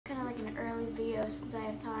video since I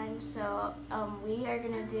have time. So we are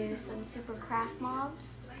gonna do some super craft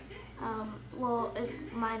mobs. Well, it's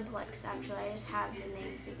Mineplex actually. I just have the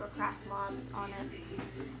name super craft mobs on it.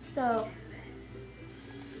 So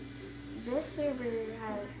this server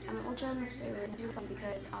we'll join the server and do fun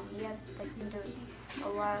because you have you can do a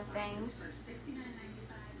lot of things.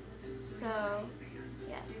 So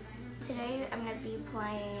yeah, today I'm gonna be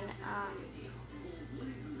playing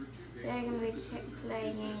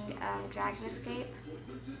Dragon Escape.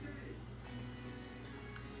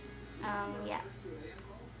 Yeah.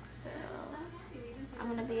 So I'm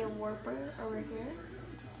gonna be a warper over here.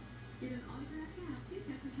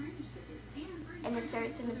 And it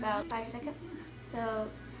starts in about 5 seconds. So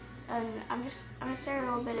I'm gonna start a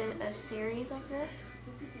little bit of a series like this.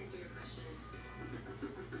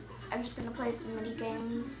 I'm just gonna play some mini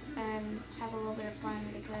games and have a little bit of fun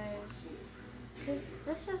because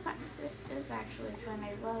this is actually fun.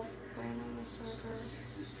 I love playing on this server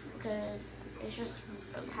because it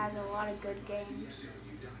has a lot of good games.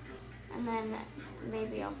 And then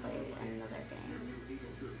maybe I'll play another game.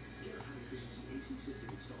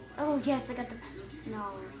 Oh yes, I got the best one. No, I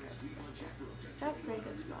got the best one. That's a pretty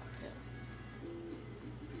good spot too.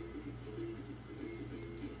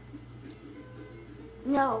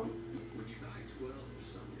 No.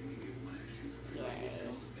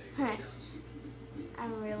 Yay.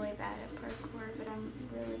 I'm really bad at parkour, but I'm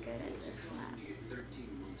really good at this map.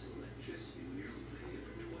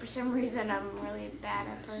 For some reason, I'm really bad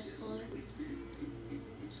at parkour.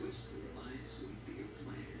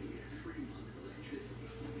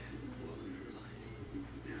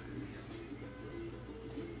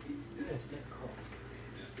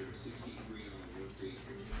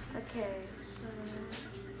 Okay, so...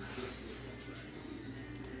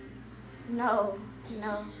 No.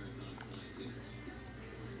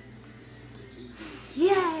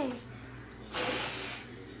 Yay!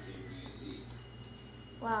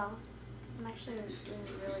 Wow, I'm actually doing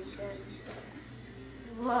really good.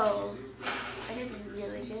 Whoa, I did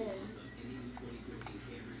really good.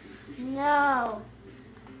 No!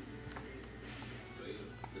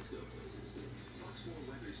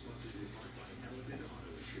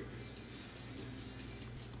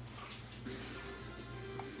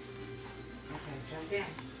 Jump in.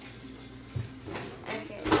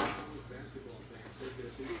 Okay.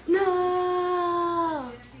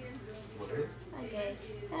 No! Okay,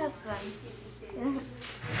 that was fun.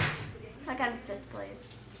 So I got in 5th place.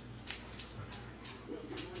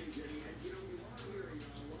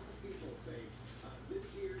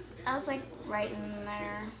 I was like right in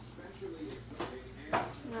there.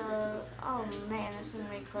 So, oh man, this is gonna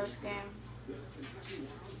be a close game.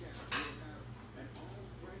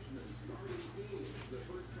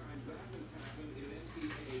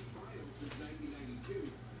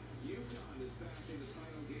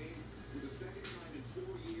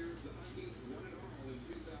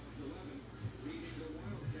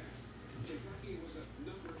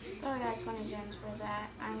 So I got 20 gems for that.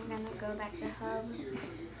 I'm gonna go back to Hub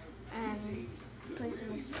and play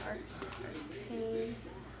some arcade.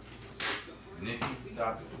 Nikki,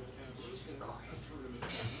 stop it.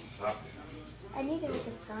 Stop it. I need to make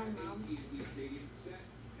a sign, Mom.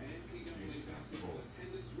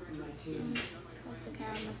 Milk the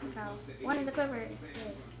cow. One in the quiver.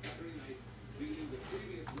 Good.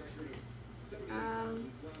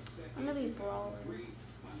 I'm gonna be brawling.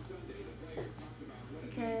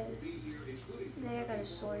 Because there I got a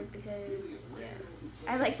sword because yeah.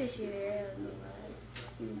 I like to shoot arrows a lot.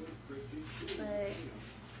 But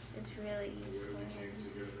it's really useful.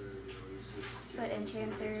 But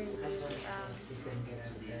enchanter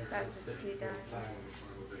that's just 2 times.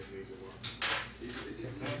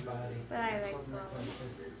 But I like brawling.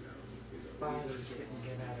 Fathers couldn't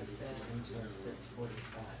get out of bed until 6:45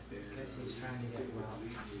 because he's trying to get well.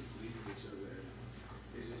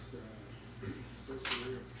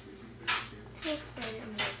 He'll say it in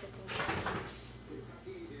the 15 seconds.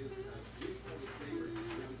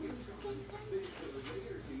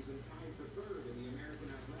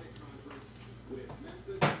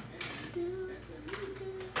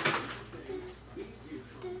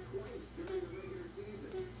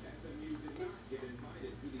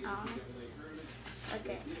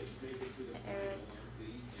 Okay.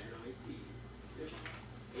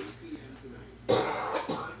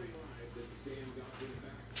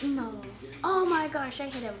 No. Oh my gosh, I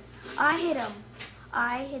hit him. I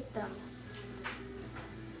hit them.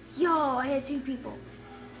 Yo, I hit 2 people.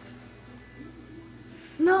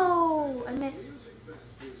 No, I missed.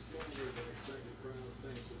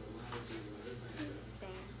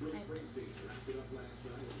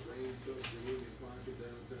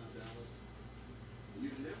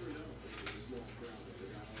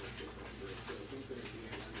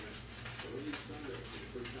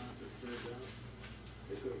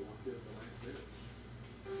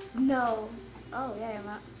 no. Oh, yeah, I'm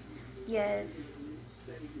not. Yes.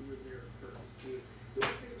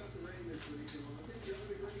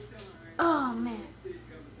 Oh, man.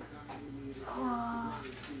 Oh.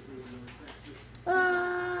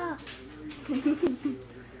 Ah.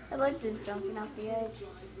 I like just jumping off the edge.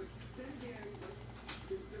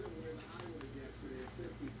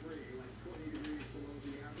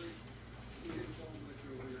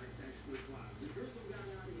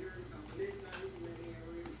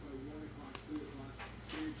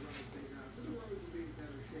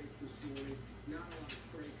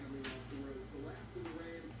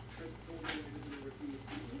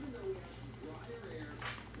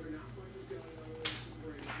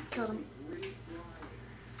 Killed him.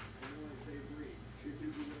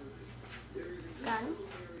 Got him.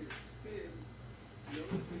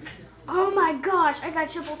 Oh my gosh, I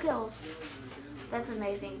got triple kills. That's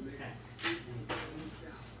amazing.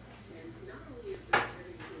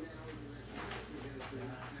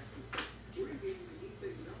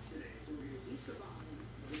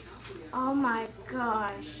 Oh my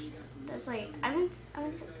gosh. That's like, I'm in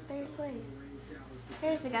third place.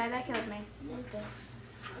 Here's the guy that killed me. Okay.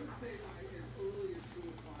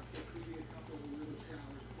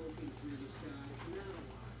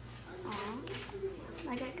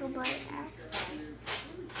 I got killed by an axe guy.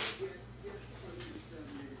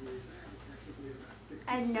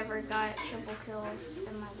 I've never got triple kills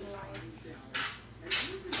in my life.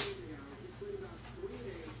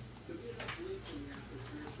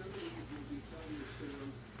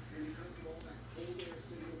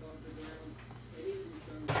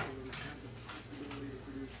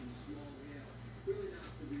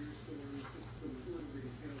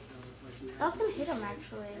 I was gonna hit him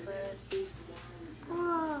actually, but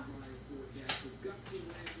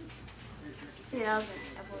see, that was an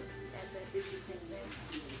epic hit there.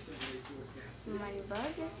 Money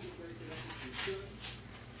bug.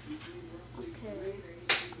 Okay.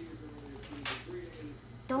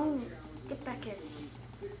 Don't get back here.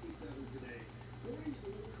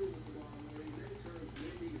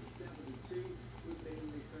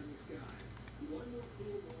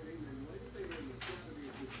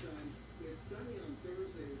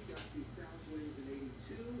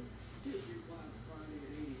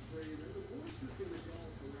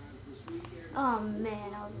 Oh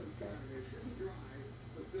man, I was in fifth.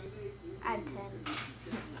 I had 10.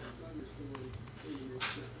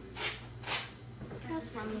 That's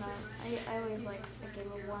fun though. I always like a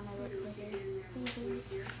game of one. I would play it.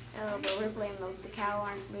 Oh, but we're playing Milk the Cow,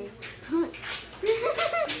 aren't we?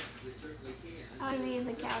 I'm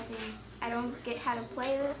the cow team. I don't get how to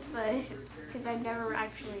play this, but because I've never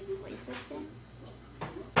actually played this game.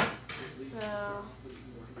 So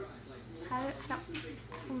I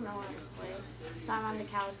don't know how to play. So I'm on the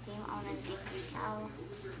cow's team. I'm an angry cow.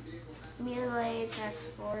 Melee attacks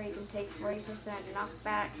 4. You can take 40%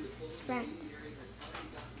 knockback. Sprint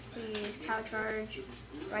to use cow charge.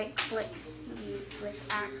 Right click to use with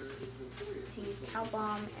axe to use cow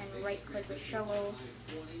bomb, and right click with shovel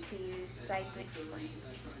to use seismic sling.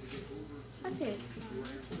 That seems fun.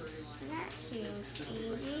 That seems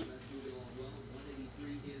easy.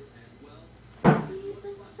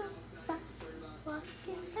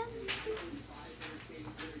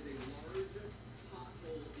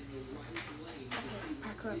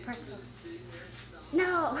 Parkour.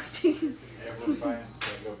 No!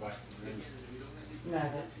 No,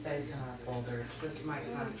 that stays in our folder. It's just my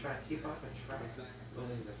contract. Keep up a track,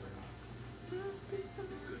 believe it or not.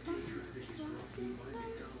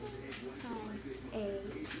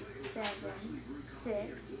 8, 7,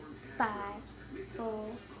 6, 5, 4,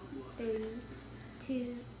 3,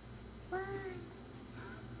 2, 1.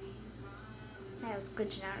 That was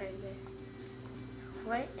glitching out right there.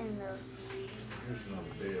 What in the... There's no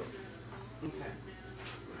deal. Okay.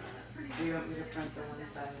 Do you want me to print the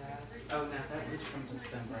ones I have? Oh no, that was from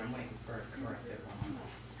December. I'm waiting for a corrected one.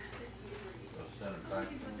 We'll send it back.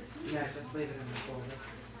 Yeah, just leave it in the folder.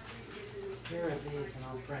 Here are these, and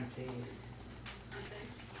I'll print these.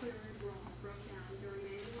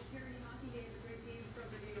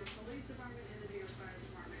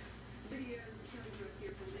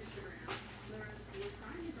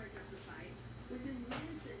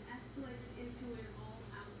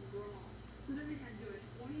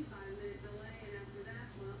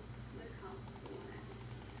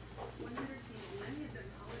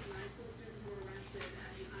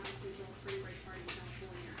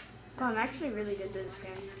 Oh, I'm actually really good at this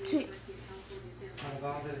game. Out of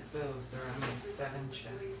all those bills, there are only 7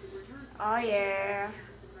 checks. Oh yeah.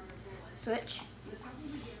 Switch.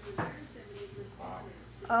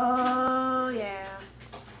 Oh yeah.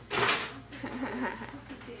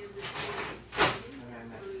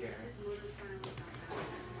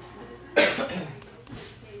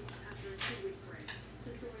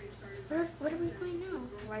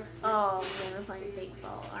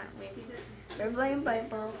 playing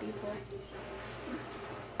paintball, people.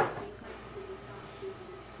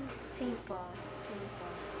 Paintball.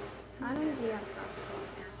 I don't do frosting.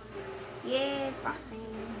 Yeah, frosting.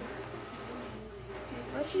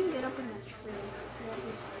 What you can get up in that tree?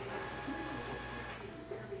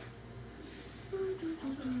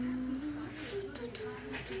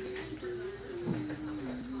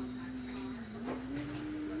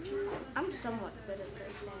 I'm somewhat good at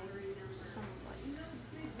this game. Somewhat.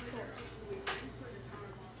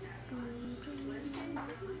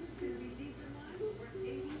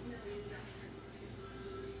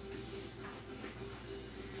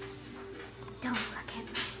 Don't look at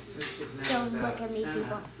me. Don't look at me,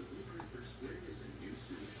 people.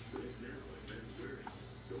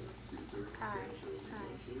 Hi.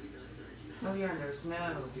 Oh yeah, there's no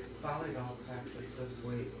volleyball practice this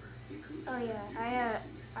week. Oh yeah,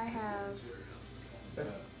 I have.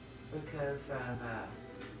 Because of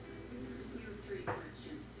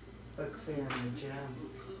book fair in the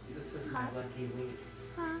gym. This is my lucky week.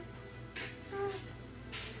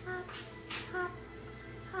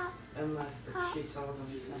 Unless she told them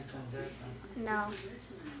something different. No,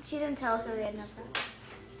 she didn't tell us that we had no friends.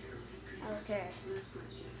 Okay,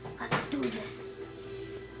 let's do this.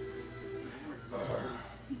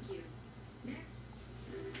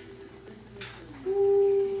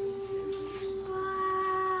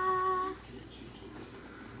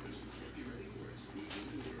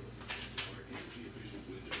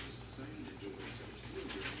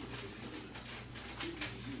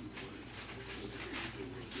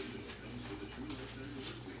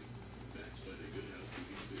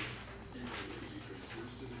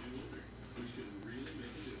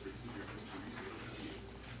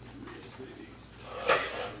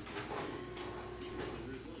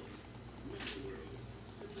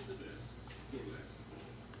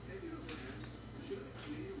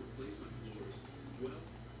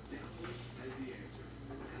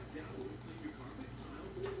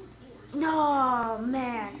 No,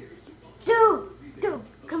 man. Dude,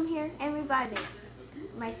 come here and revive me.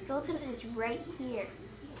 My skeleton is right here.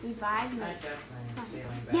 Revive me. I definitely am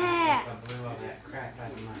feeling bad Yeah. since I blew all that crap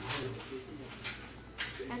out of my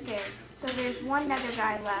head. Okay, so there's one nether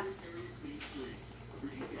guy left.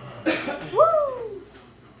 Woo!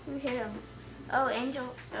 Who hit him? Oh,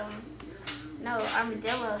 Angel. No,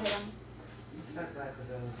 Armadillo hit him. I'm so glad that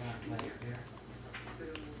those aren't like here.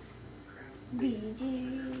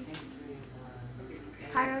 BG.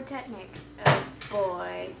 Pyrotechnic. Oh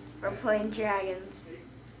boy. We're playing dragons.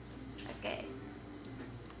 Okay.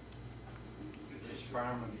 It's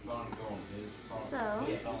fireman fun going, dude. So,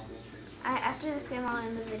 after this game, I'll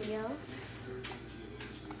end the video.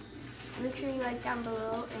 Make sure you like down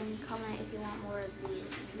below and comment if you want more of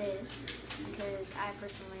this, because I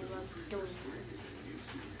personally love doing this.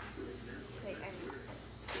 Wait, I missed it.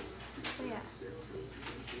 So yeah.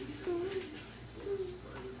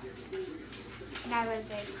 And I was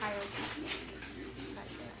a pyrotechnic.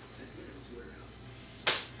 Right there.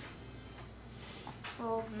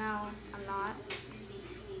 Well, no, I'm not.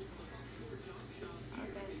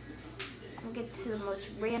 Okay. I'll get to the most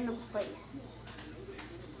random place.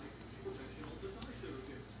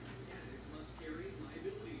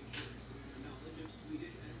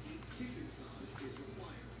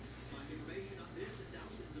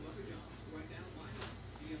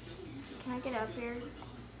 Can I get up here?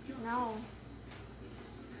 No.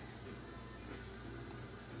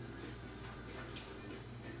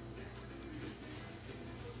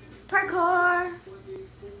 Parkour!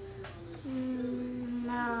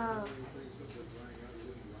 No.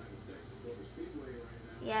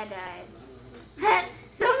 Yeah, I died.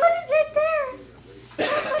 Somebody's right there!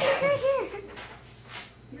 Somebody's right here!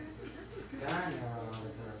 God, you're all over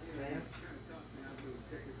the place, man.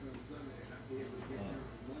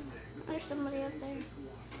 There's somebody up there.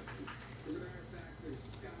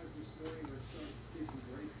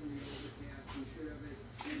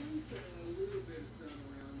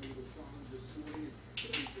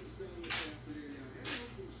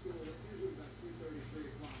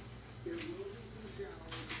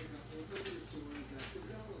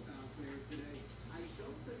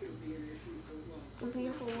 The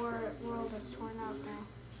beautiful world is torn up now.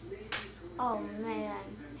 Oh man.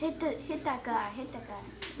 Hit that guy. Hit that guy.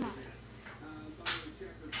 Come on.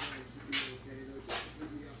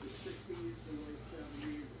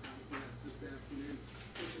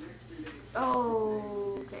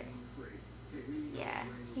 Oh, okay. Yeah,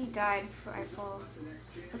 he died before I fall.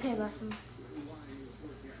 Okay, bless him.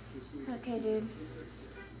 Okay, dude.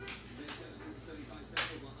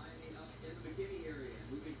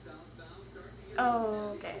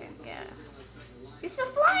 Oh, okay, yeah. He's still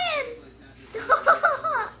flying!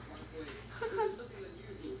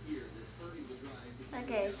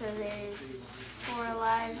 Okay, so there's 4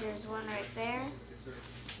 alive. There's one right there.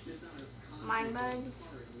 Minebug.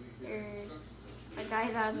 There's a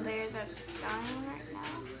guy down there that's dying right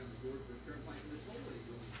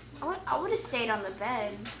now. I would have stayed on the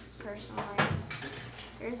bed, personally.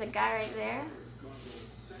 There's a guy right there.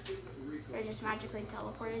 They're just magically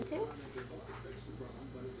teleported to.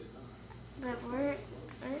 But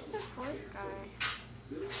where's the 4th guy?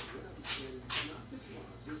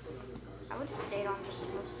 I would have stayed on just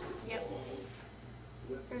most. Yep.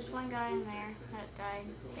 There's one guy in there that died,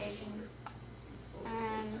 Asian.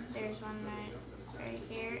 And there's one right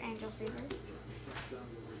here, Angel Fever.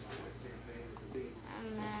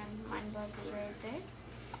 And then Minebug is right there.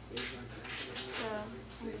 So,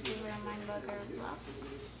 Angel Fever and Minebug are left.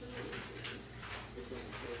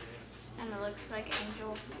 And it looks like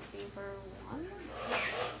Angel Fever won.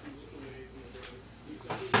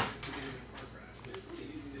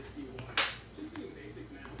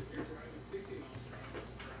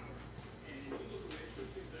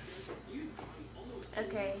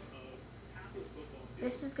 Okay,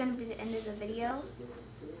 this is going to be the end of the video,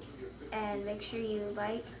 and make sure you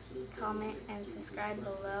like, comment, and subscribe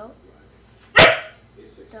below.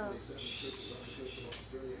 So,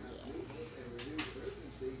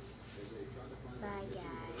 bye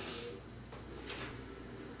guys.